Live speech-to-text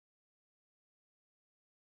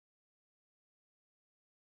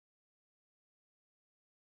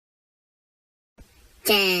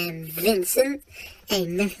Damn, Vincent ain't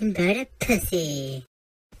nothing but a pussy.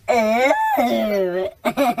 Oh.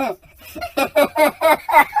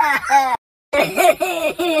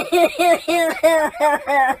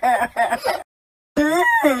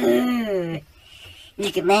 Ooh,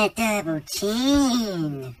 look at my double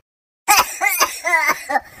chin.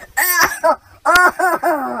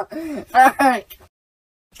 Oh, fuck.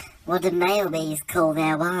 What do male bees call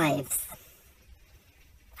their wives?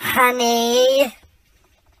 Honey.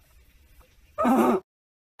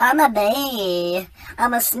 I'm a bee.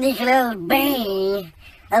 I'm a sneaky little bee.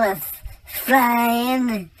 I'm a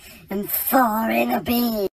flying and foreign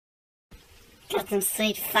bee. Got some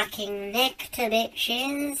sweet fucking nectar,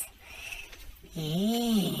 bitches.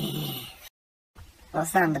 Yeah. What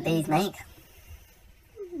sound do bees make?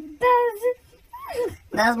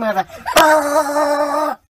 That's more of a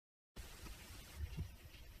oh!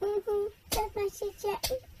 That's my shit, yeah.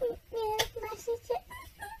 Yeah, my shit, yeah.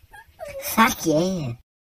 Fuck yeah.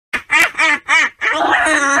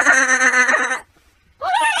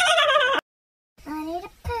 I need a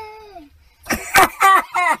poo.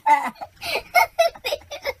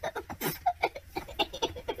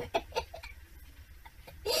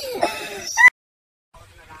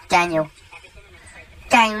 Daniel,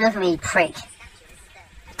 look at me, prick.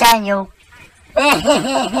 Daniel.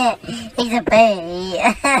 He's a bee.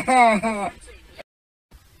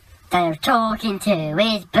 Daniel's talking to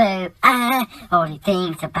his boo. All he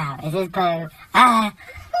thinks about is his boo. No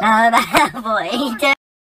matter what he does.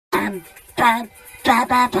 Bam, bam, bam,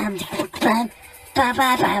 bam, bam, bam, bam,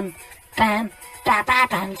 bam, bam, bam,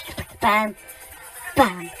 bam, bam,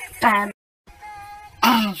 bam, bam.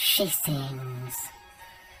 And she sings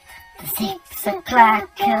the 6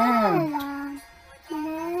 o'clock come.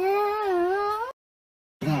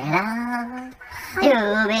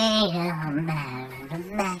 You'll be a man,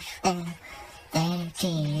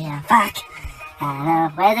 fuck.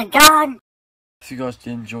 Where's it gone? If you guys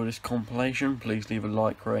did enjoy this compilation, please leave a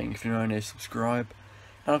like, rating. If you're new here, subscribe.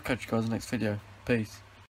 And I'll catch you guys in the next video. Peace.